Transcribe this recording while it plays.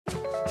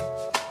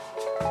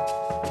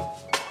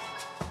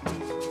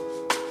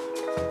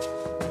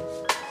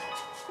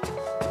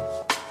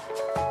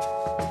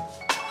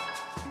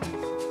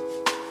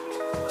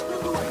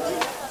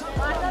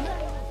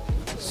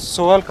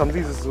So welcome,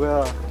 this is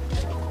where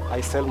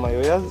I sell my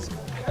wares.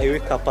 I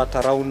wake up at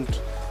around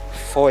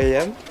 4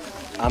 a.m.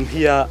 I'm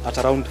here at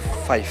around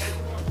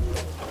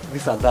 5.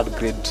 These are third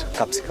grade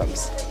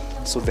capsicums.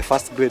 So the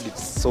first grade is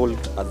sold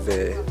at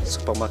the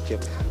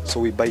supermarket. So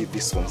we buy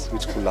these ones,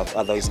 which could have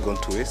otherwise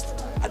gone to waste.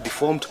 A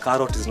deformed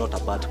carrot is not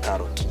a bad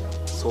carrot.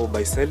 So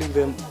by selling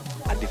them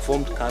a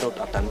deformed carrot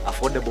at an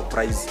affordable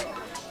price,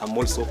 I'm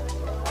also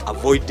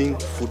avoiding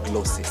food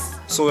losses.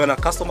 So when a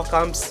customer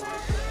comes,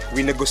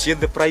 we negotiate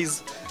the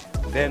price.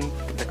 Then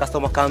the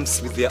customer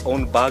comes with their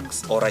own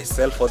bags, or I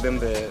sell for them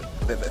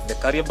the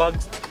carrier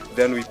bags.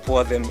 Then we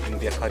pour them in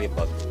their carrier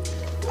bag.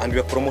 And we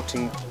are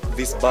promoting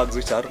these bags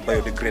which are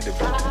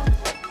biodegradable.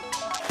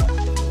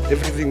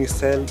 Everything we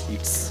sell,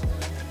 it's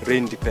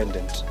rain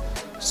dependent.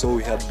 So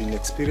we have been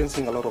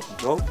experiencing a lot of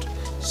drought.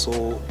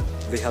 So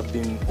there have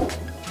been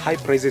high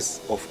prices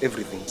of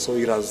everything. So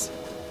it has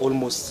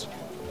almost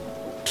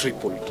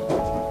tripled.